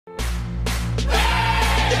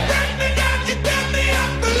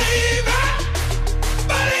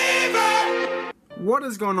What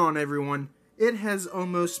is going on, everyone? It has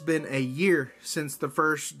almost been a year since the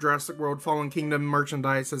first Jurassic World Fallen Kingdom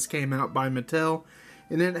merchandise has came out by Mattel,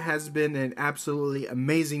 and it has been an absolutely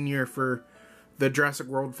amazing year for the Jurassic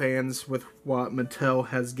World fans with what Mattel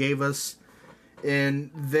has gave us. And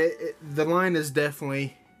the line is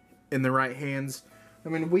definitely in the right hands. I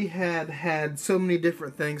mean, we had so many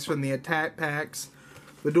different things from the attack packs,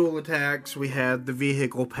 the dual attacks, we had the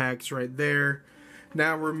vehicle packs right there.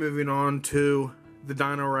 Now we're moving on to the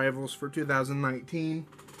Dino Rivals for 2019.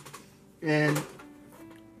 And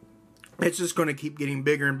it's just going to keep getting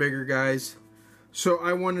bigger and bigger, guys. So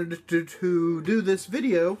I wanted to do this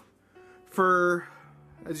video for,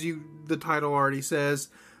 as the title already says,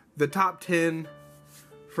 the top 10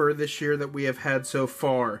 for this year that we have had so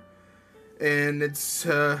far. And it's,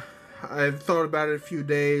 I've thought about it a few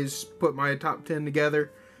days, put my top 10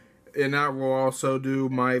 together, and I will also do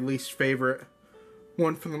my least favorite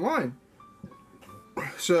one from the line.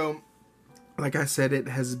 So, like I said, it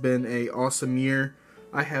has been an awesome year.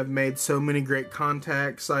 I have made so many great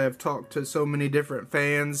contacts. I have talked to so many different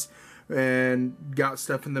fans and got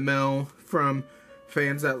stuff in the mail from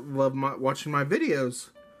fans that love watching my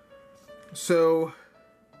videos. So,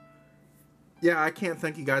 yeah, I can't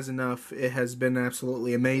thank you guys enough. It has been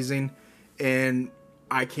absolutely amazing, and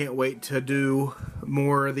I can't wait to do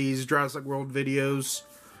more of these Jurassic World videos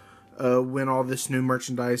when all this new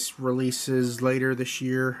merchandise releases later this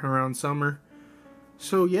year around summer.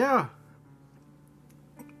 So yeah,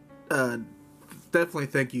 definitely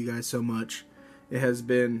thank you guys so much. It has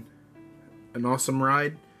been an awesome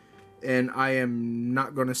ride, and I am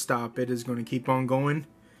not going to stop. It is going to keep on going,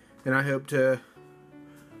 and I hope to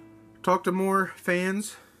talk to more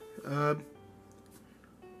fans.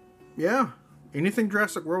 Yeah, anything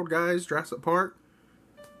Jurassic World, guys, Jurassic Park,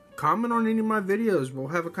 comment on any of my videos. We'll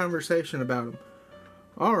have a conversation about them.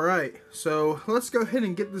 Alright, so let's go ahead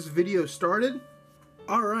and get this video started.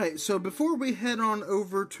 Alright, so before we head on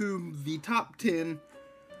over to the top 10,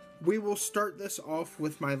 we will start this off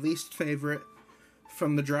with my least favorite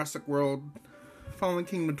from the Jurassic World Fallen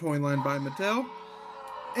Kingdom Toyline by Mattel.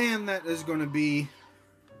 And that is going to be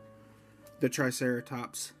the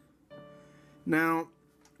Triceratops. Now,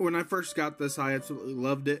 when I first got this, I absolutely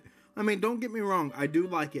loved it. I mean, don't get me wrong, I do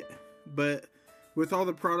like it, but with all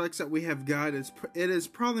the products that we have got, it is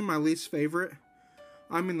probably my least favorite.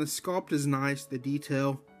 I mean, the sculpt is nice, the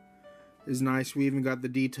detail is nice. We even got the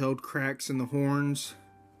detailed cracks in the horns.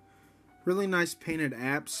 Really nice painted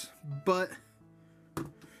apps, but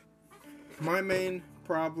my main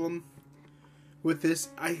problem with this,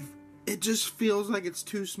 it just feels like it's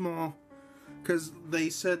too small. Because they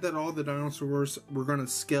said that all the dinosaurs were going to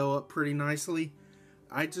scale up pretty nicely.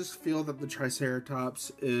 I just feel that the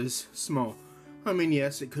Triceratops is small. I mean,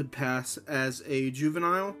 yes, it could pass as a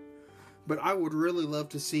juvenile, but I would really love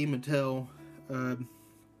to see Mattel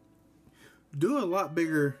do a lot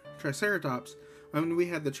bigger Triceratops. I mean, we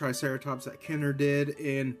had the Triceratops that Kenner did,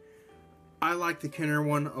 and I like the Kenner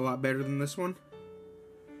one a lot better than this one.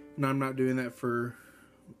 And I'm not doing that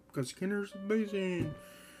because Kenner's amazing.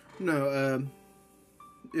 No,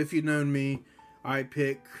 if you've known me, I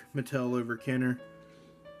pick Mattel over Kenner.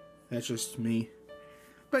 That's just me.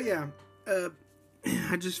 But yeah,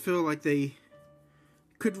 I just feel like they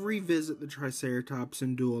could revisit the Triceratops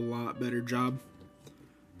and do a lot better job.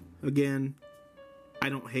 Again, I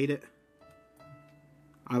don't hate it.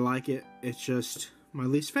 I like it. It's just my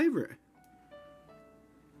least favorite.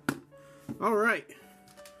 Alright.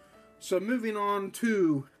 So moving on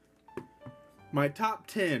to my top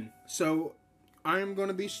 10. So I am going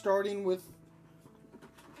to be starting with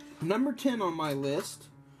number 10 on my list,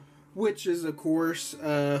 which is, of course,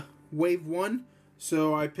 Wave 1.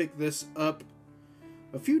 So I picked this up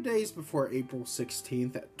a few days before April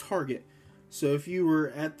 16th at Target. So if you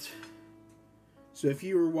were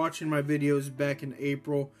watching my videos back in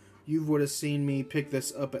April, you would have seen me pick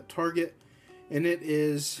this up at Target. And it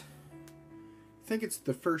is, I think it's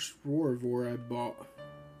the first Roarivore I bought.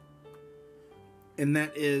 And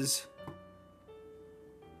that is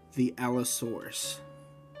the Allosaurus.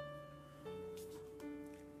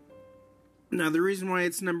 Now, the reason why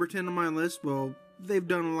it's number 10 on my list, well, they've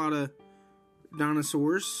done a lot of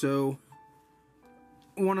dinosaurs, so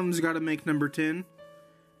one of them's got to make number 10.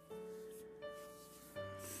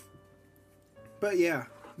 But yeah,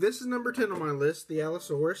 this is number 10 on my list, the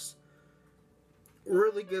Allosaurus.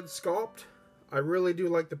 Really good sculpt. I really do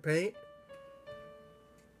like the paint.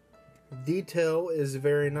 Detail is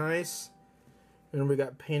very nice. And we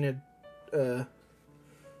got painted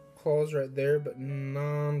claws right there, but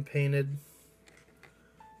non-painted.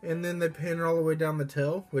 And then they painted all the way down the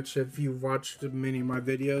tail, which if you've watched many of my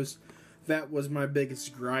videos, That was my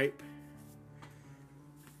biggest gripe.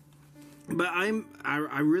 But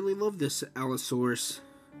I really love this Allosaurus.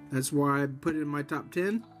 That's why I put it in my top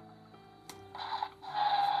 10.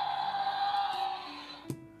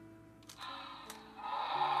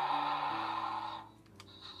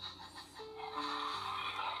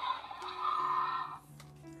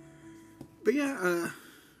 But yeah,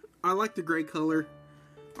 I like the gray color.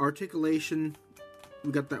 Articulation,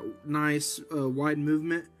 we got that nice wide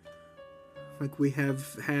movement like we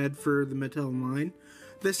have had for the Mattel line.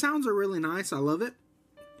 The sounds are really nice, I love it.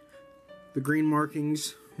 The green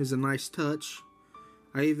markings is a nice touch.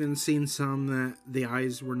 I even seen some that the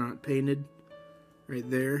eyes were not painted right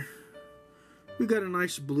there. We got a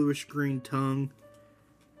nice bluish green tongue,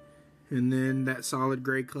 and then that solid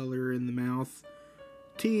gray color in the mouth.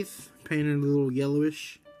 Teeth painted a little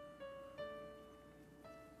yellowish.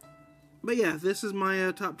 But yeah, this is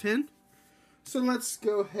my top 10. So let's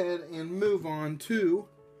go ahead and move on to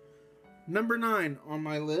number 9 on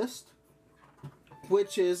my list,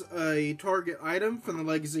 which is a Target item from the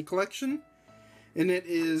Legacy Collection, and it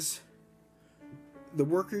is the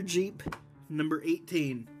Worker Jeep number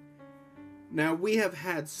 18. Now, we have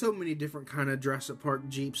had so many different kind of Jurassic Park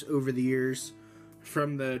Jeeps over the years,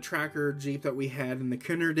 from the tracker Jeep that we had in the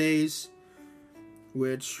Kenner days,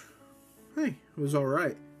 which, hey, was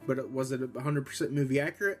alright. But was it 100% movie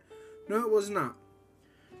accurate? No, it was not.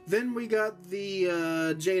 Then we got the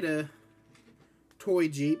Jada toy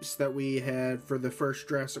Jeeps that we had for the first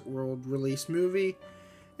Jurassic World release movie,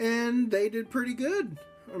 and they did pretty good.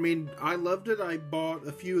 I mean, I loved it. I bought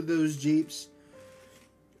a few of those Jeeps,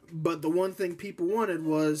 but the one thing people wanted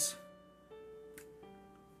was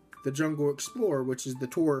the Jungle Explorer, which is the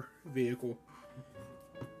tour vehicle.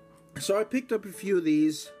 So I picked up a few of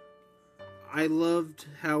these. I loved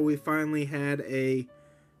how we finally had a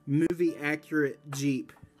movie accurate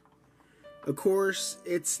Jeep. Of course,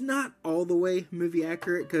 it's not all the way movie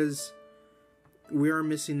accurate because we are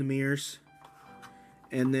missing the mirrors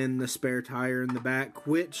and then the spare tire in the back,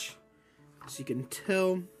 which, as you can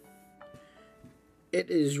tell, it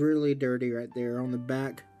is really dirty right there on the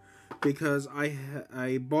back because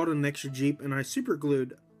I bought an extra Jeep and I super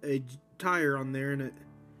glued a tire on there and it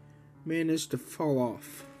managed to fall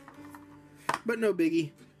off. But no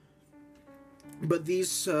biggie. But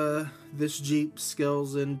these this Jeep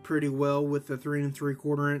scales in pretty well with the 3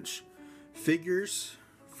 3/4 inch figures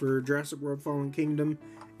for Jurassic World Fallen Kingdom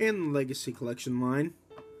and the Legacy Collection line.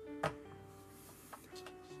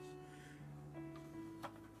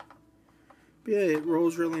 But yeah, it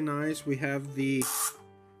rolls really nice. We have the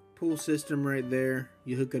pull system right there.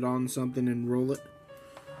 You hook it on something and roll it.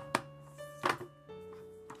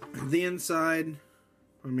 The inside,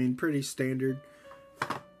 I mean, pretty standard.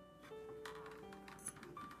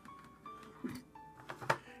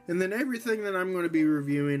 And then everything that I'm going to be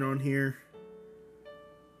reviewing on here,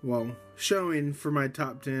 well, showing for my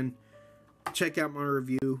top 10, check out my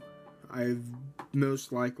review. I've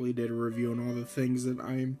most likely did a review on all the things that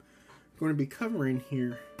I'm going to be covering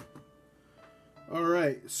here.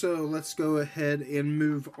 Alright, so let's go ahead and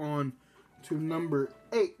move on to number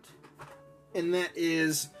 8. And that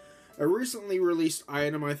is a recently released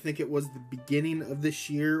item. I think it was the beginning of this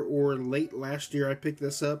year or late last year I picked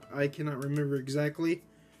this up. I cannot remember exactly.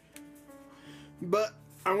 But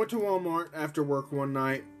I went to Walmart after work one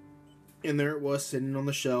night, and there it was sitting on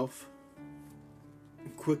the shelf.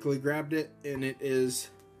 Quickly grabbed it, and it is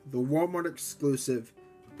the Walmart exclusive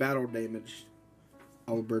Battle Damaged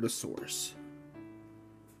Albertosaurus.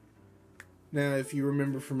 Now, if you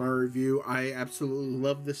remember from my review, I absolutely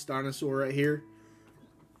love this dinosaur right here.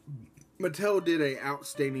 Mattel did an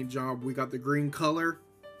outstanding job. We got the green color.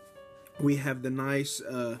 We have the nice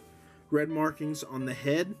red markings on the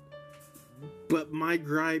head. But my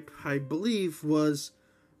gripe, I believe, was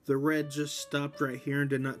the red just stopped right here and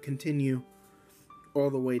did not continue all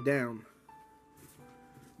the way down.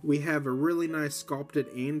 We have a really nice sculpted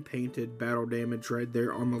and painted battle damage right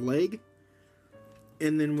there on the leg.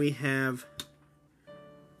 And then we have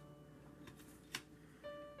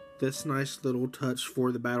this nice little touch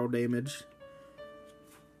for the battle damage,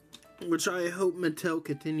 which I hope Mattel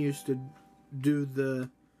continues to do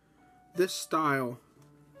this style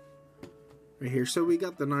right here. So we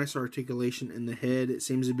got the nice articulation in the head. It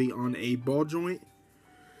seems to be on a ball joint.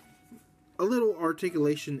 A little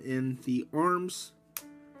articulation in the arms,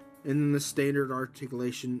 and then the standard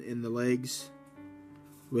articulation in the legs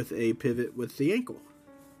with a pivot with the ankle.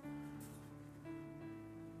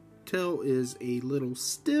 Tail is a little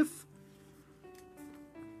stiff,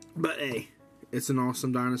 but hey, it's an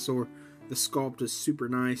awesome dinosaur. The sculpt is super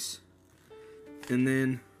nice. And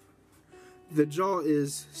then The jaw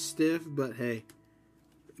is stiff, but hey,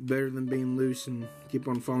 better than being loose and keep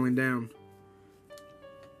on falling down.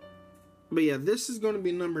 But yeah, this is going to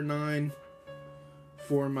be number 9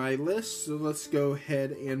 for my list, so let's go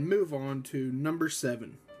ahead and move on to number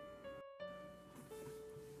 7.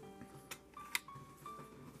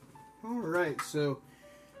 Alright, so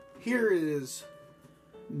here is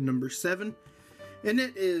number 7, and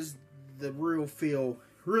it is the real feel,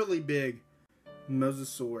 really big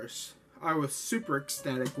Mosasaurus. I was super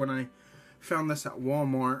ecstatic when I found this at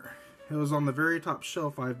Walmart. It was on the very top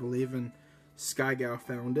shelf, I believe, and Skygal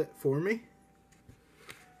found it for me.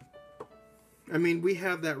 I mean, we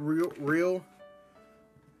have that real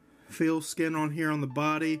feel skin on here on the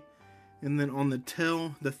body, and then on the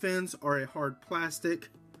tail, the fins are a hard plastic,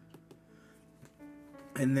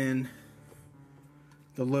 and then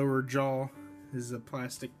the lower jaw is a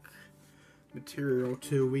plastic material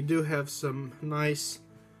too. We do have some nice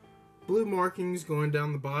blue markings going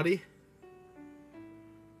down the body.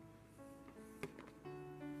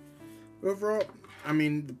 Overall, I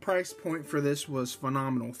mean, the price point for this was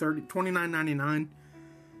phenomenal, $29.99,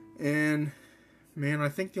 and man, I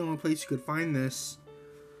think the only place you could find this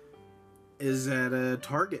is at a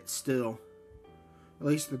Target still. At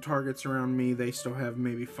least the Targets around me, they still have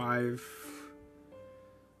maybe five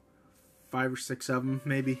or six of them,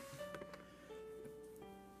 maybe.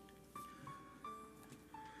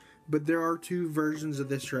 But there are 2 versions of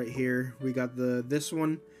this right here. We got this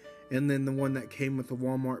one, and then the one that came with the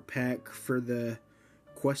Walmart pack for the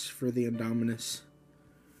Quest for the Indominus,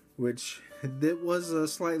 which it was a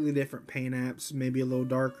slightly different paint apps, maybe a little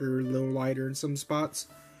darker, a little lighter in some spots.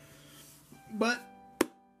 But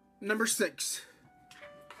number 6.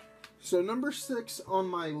 So number 6 on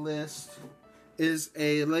my list is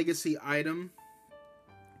a legacy item.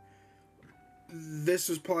 This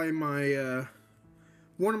was probably my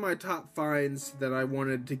one of my top finds that I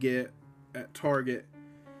wanted to get at Target.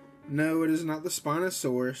 No, it is not the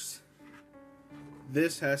Spinosaurus.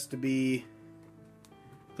 This has to be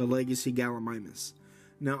the Legacy Gallimimus.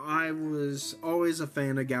 Now, I was always a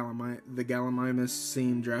fan of the Gallimimus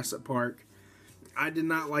seen Jurassic Park. I did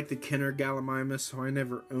not like the Kenner Gallimimus, so I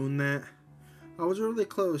never owned that. I was really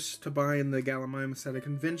close to buying the Gallimimus at a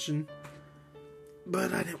convention,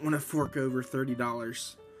 but I didn't want to fork over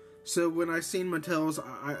 $30. So when I seen Mattel's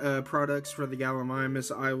products for the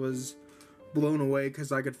Gallimimus, I was blown away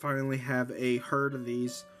because I could finally have a herd of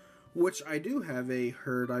these, which I do have a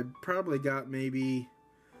herd. I probably got maybe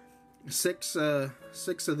six of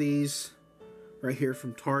these right here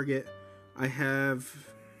from Target. I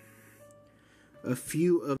have a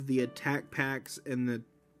few of the attack packs and the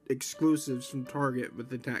exclusives from Target with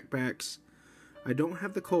the attack packs. I don't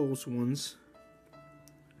have the Kohl's ones,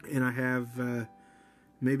 and I have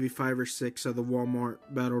maybe 5 or 6 of the Walmart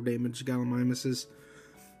Battle Damage Gallimimuses.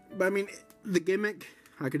 But I mean, the gimmick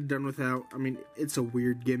I could have done without. I mean, it's a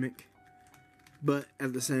weird gimmick, but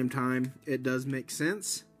at the same time, it does make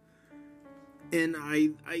sense. And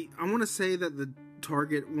I want to say that the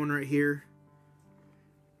Target one right here,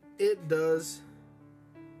 it does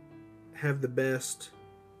have the best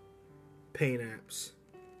paint apps.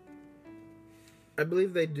 I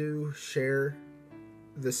believe they do share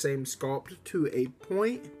the same sculpt to a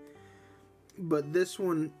point, but this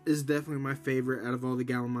one is definitely my favorite out of all the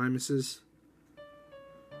Gallimimuses.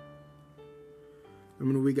 I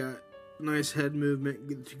mean, we got nice head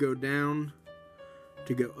movement to go down,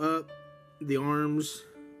 to go up, the arms,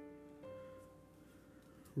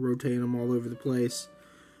 rotating them all over the place,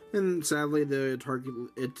 and sadly the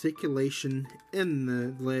articulation in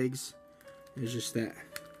the legs is just that.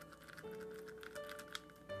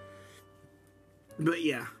 But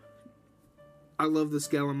yeah, I love this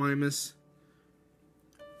Gallimimus.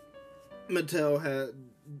 Mattel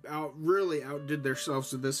really outdid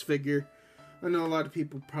themselves with this figure. I know a lot of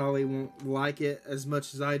people probably won't like it as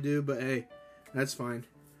much as I do, but hey, that's fine.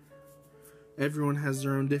 Everyone has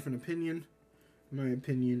their own different opinion. My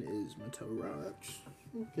opinion is Mattel rocks.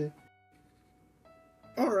 Okay.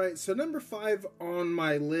 Alright, so number 5 on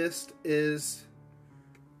my list is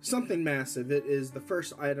something massive. It is the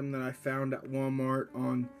first item that I found at Walmart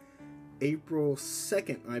on April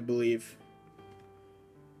 2nd, I believe.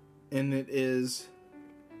 And it is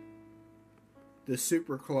the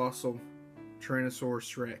Super Colossal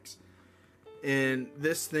Tyrannosaurus Rex. And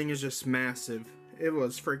this thing is just massive. It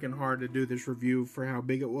was freaking hard to do this review for how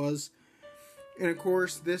big it was. And of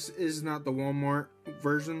course, this is not the Walmart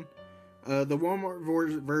version. The Walmart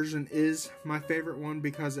version is my favorite one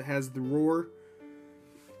because it has the roar.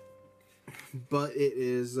 But it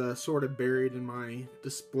is sort of buried in my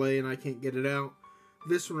display and I can't get it out.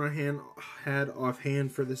 This one I had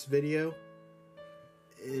offhand for this video.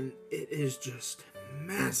 and it is just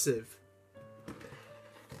massive.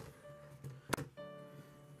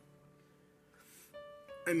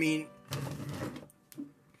 I mean,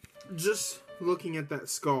 just looking at that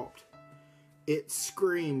sculpt, it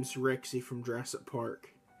screams Rexy from Jurassic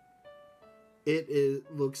Park. The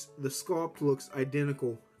sculpt looks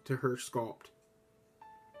identical to her sculpt.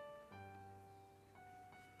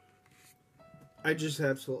 I just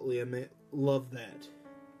absolutely love that.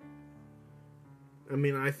 I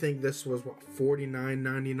mean, I think this was, what,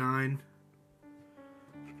 $49.99?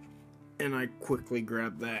 And I quickly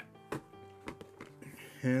grabbed that.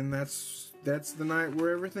 And that's the night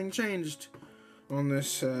where everything changed on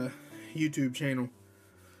this YouTube channel.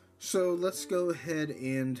 So let's go ahead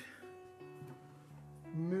and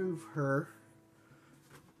move her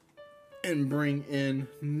and bring in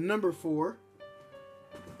number 4.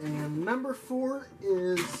 And number 4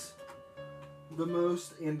 is the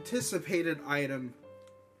most anticipated item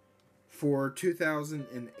for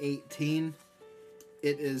 2018.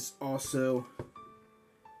 It is also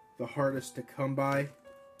the hardest to come by.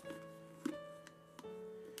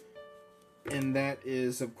 And that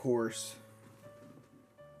is, of course,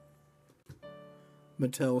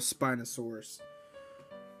 Mattel Spinosaurus.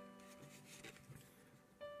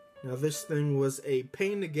 Now, this thing was a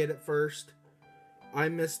pain to get at first. I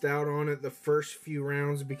missed out on it the first few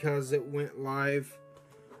rounds because it went live,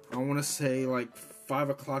 I want to say, like 5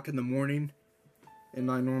 o'clock in the morning.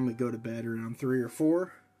 And I normally go to bed around 3 or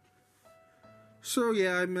 4. So,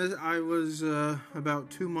 yeah, I was about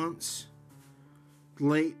 2 months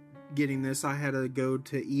late getting this. I had to go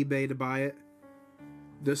to eBay to buy it.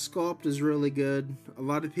 The sculpt is really good. A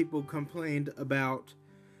lot of people complained about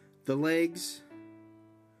the legs,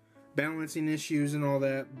 balancing issues and all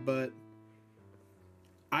that, but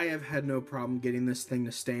I have had no problem getting this thing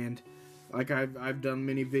to stand. Like, I've done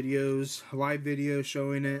many videos, live videos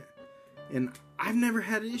showing it, and I've never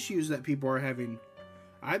had issues that people are having.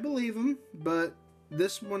 I believe them, but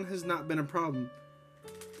this one has not been a problem.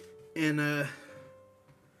 And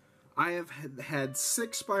I have had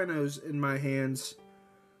 6 Spinos in my hands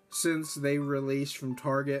since they released from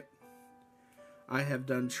Target. I have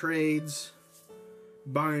done trades,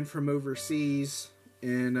 buying from overseas,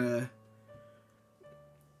 and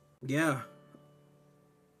yeah.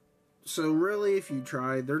 So really, if you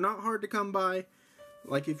try, they're not hard to come by.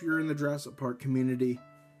 Like, if you're in the Jurassic Park community,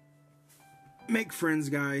 make friends,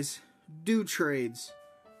 guys. Do trades.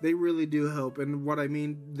 They really do help. And what I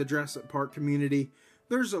mean, the Jurassic Park community,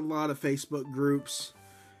 there's a lot of Facebook groups.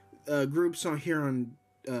 Groups on here on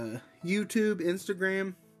YouTube,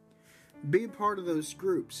 Instagram. Be a part of those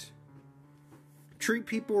groups. Treat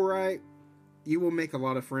people right. You will make a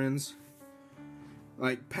lot of friends.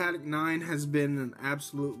 Like, Paddock 9 has been an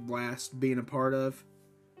absolute blast being a part of.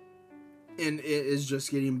 And it is just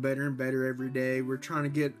getting better and better every day. We're trying to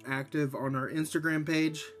get active on our Instagram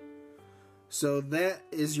page. So that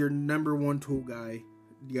is your number 1 tool,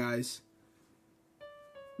 guys.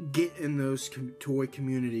 Get in those toy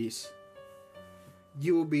communities.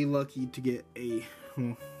 You will be lucky to get a...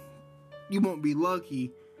 Well, you won't be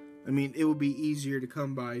lucky. I mean, it will be easier to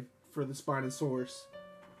come by for the Spinosaurus.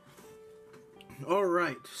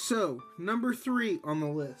 Alright, so number 3 on the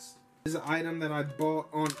list is an item that I bought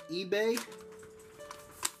on eBay.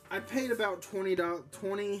 I paid about $20 or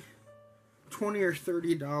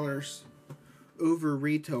 $30 over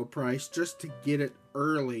retail price just to get it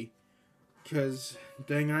early. Because,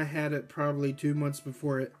 dang, I had it probably 2 months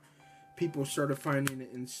before people started finding it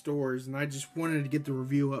in stores. And I just wanted to get the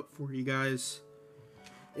review up for you guys.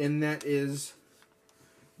 And that is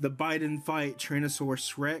the Bite and Fight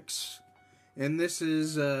Tyrannosaurus Rex. And this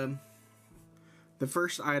is the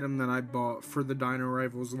first item that I bought for the Dino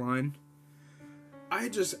Rivals line. I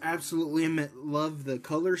just absolutely love the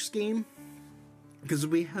color scheme. Because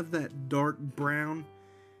we have that dark brown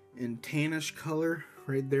and tannish color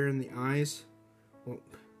right there in the eyes. Well,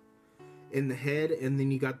 in the head. And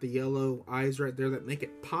then you got the yellow eyes right there that make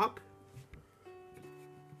it pop.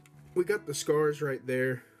 We got the scars right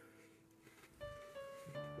there.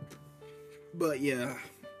 But yeah,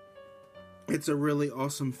 it's a really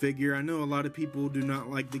awesome figure. I know a lot of people do not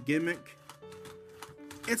like the gimmick.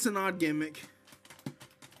 It's an odd gimmick.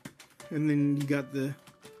 And then you got the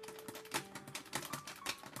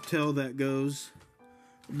tail that goes.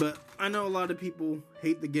 But I know a lot of people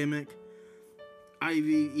hate the gimmick. I've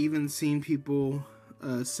even seen people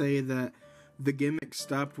say that the gimmick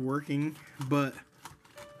stopped working. But,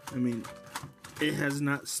 I mean, it has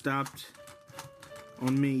not stopped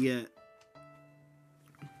on me yet.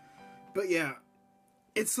 But yeah,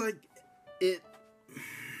 it's like,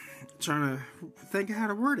 trying to think of how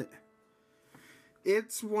to word it.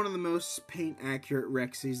 It's one of the most paint accurate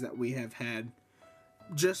Rexies that we have had,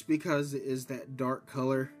 just because it is that dark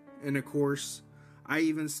color. And of course, I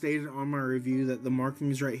even stated on my review that the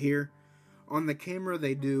markings right here, on the camera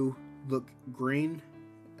they do look green,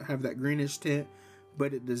 have that greenish tint,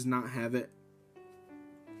 but it does not have it.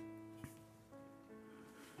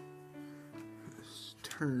 Let's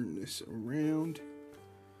turn this around.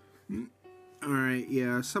 Alright,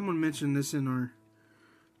 yeah, someone mentioned this in our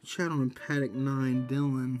channel in Paddock 9,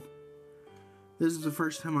 Dylan. This is the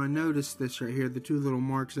first time I noticed this right here, the two little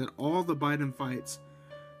marks, that all the bite and fights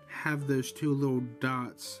have those two little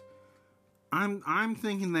dots. I'm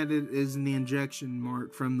thinking that it is the injection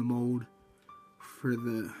mark from the mold for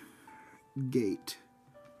the gate.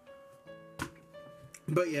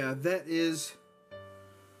 But yeah, that is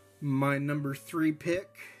my number 3 pick.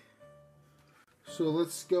 So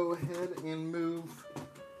let's go ahead and move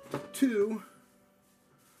to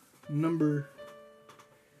number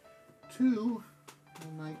 2,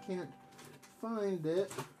 and I can't find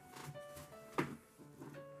it.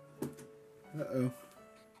 Uh-oh.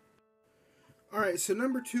 Alright, so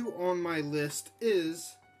number 2 on my list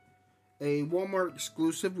is a Walmart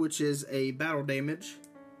exclusive, which is a Battle Damage.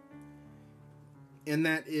 And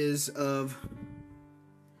that is of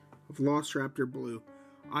Velociraptor Blue.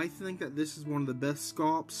 I think that this is one of the best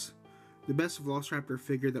sculpts, the best Velociraptor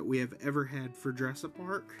figure that we have ever had for Jurassic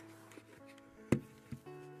Park. I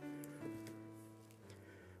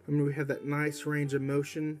mean, we have that nice range of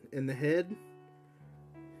motion in the head.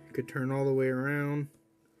 You could turn all the way around.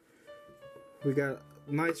 We got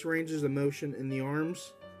nice ranges of motion in the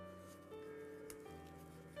arms.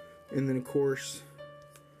 And then, of course,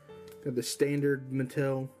 got the standard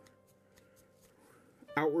Mattel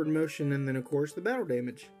outward motion, and then, of course, the battle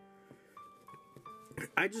damage.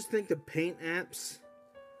 I just think the paint apps,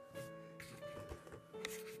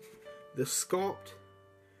 the sculpt,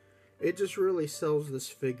 it just really sells this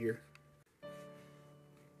figure.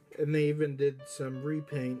 And they even did some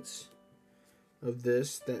repaints of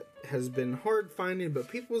this that has been hard finding, but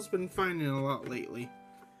people's been finding a lot lately.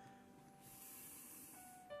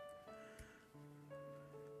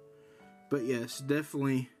 But yes,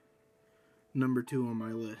 definitely number 2 on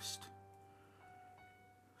my list.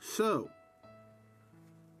 So,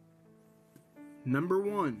 number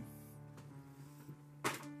 1.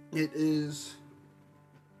 It is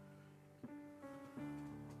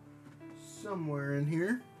somewhere in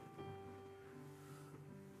here.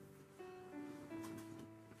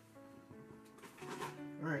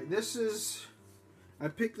 Alright, this is, I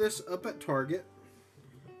picked this up at Target.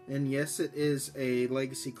 And yes, it is a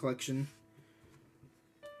Legacy Collection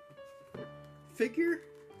figure.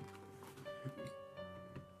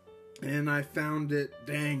 And I found it,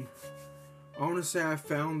 dang, I want to say I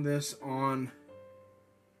found this on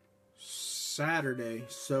Saturday.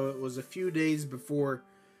 So it was a few days before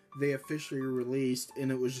they officially released,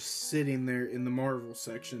 and it was just sitting there in the Marvel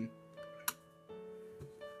section.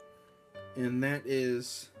 And that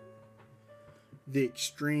is the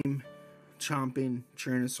Extreme Chomping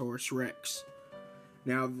Tyrannosaurus Rex.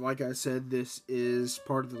 Now, like I said, this is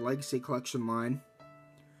part of the Legacy Collection line.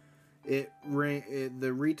 The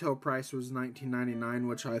retail price was $19.99,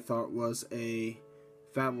 which I thought was a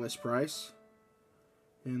fabulous price.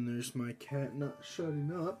 And there's my cat not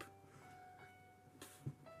shutting up.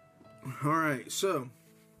 Alright, so,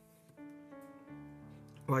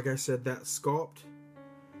 like I said, that sculpt,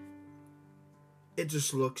 it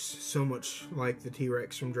just looks so much like the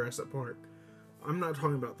T-Rex from Jurassic Park. I'm not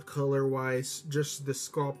talking about the color-wise, just the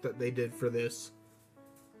sculpt that they did for this.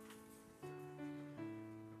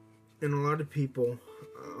 And a lot of people,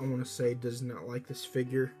 I want to say, does not like this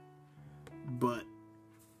figure, but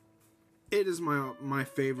it is my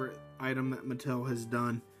favorite item that Mattel has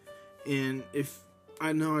done. And if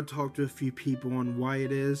I know I talked to a few people on why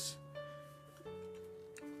it is,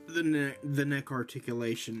 the neck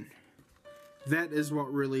articulation. That is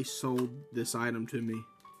what really sold this item to me.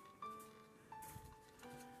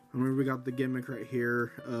 I mean, we got the gimmick right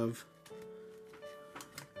here of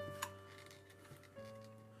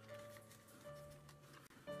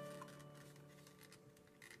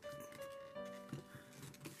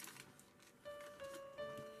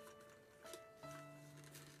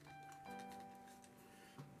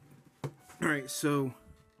alright, so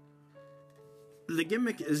the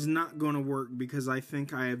gimmick is not going to work because I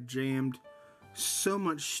think I have jammed so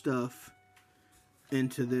much stuff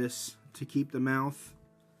into this to keep the mouth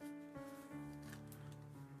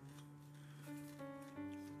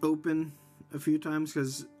open a few times,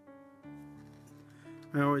 because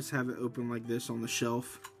I always have it open like this on the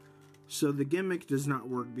shelf. So the gimmick does not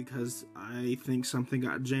work because I think something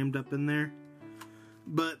got jammed up in there.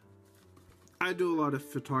 But I do a lot of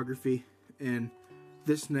photography, and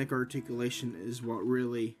this neck articulation is what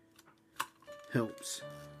really helps.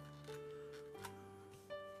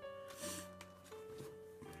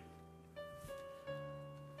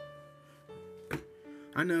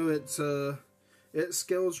 I know it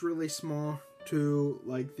scales really small to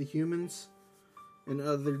like the humans and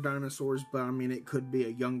other dinosaurs, but I mean it could be a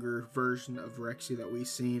younger version of Rexy that we've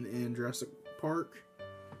seen in Jurassic Park.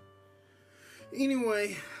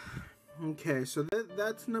 Anyway, okay, so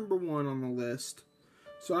that's number 1 on the list.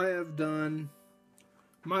 So I have done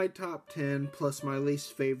my top 10 plus my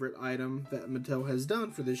least favorite item that Mattel has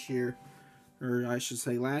done for this year, or I should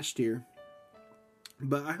say last year.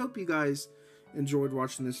 But I hope you guys enjoyed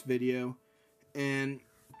watching this video, and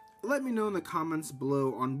let me know in the comments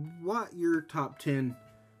below on what your top 10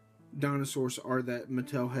 dinosaurs are that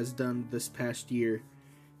Mattel has done this past year.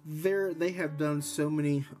 They have done so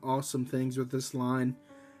many awesome things with this line,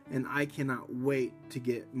 and I cannot wait to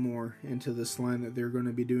get more into this line that they're going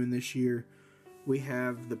to be doing this year. We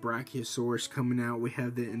have the Brachiosaurus coming out, we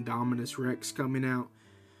have the Indominus Rex coming out,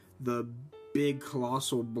 the big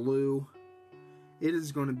colossal blue. It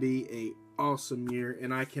is going to be a awesome year,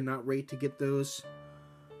 and I cannot wait to get those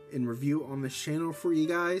in review on this channel for you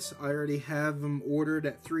guys. I already have them ordered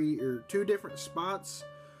at 2 different spots,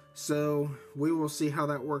 so we will see how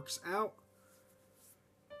that works out.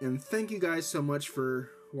 And thank you guys so much for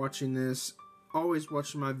watching this. Always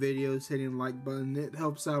watching my videos, hitting the like button, it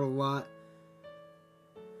helps out a lot.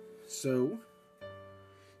 So,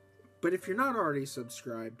 but if you're not already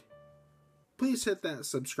subscribed, please hit that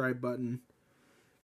subscribe button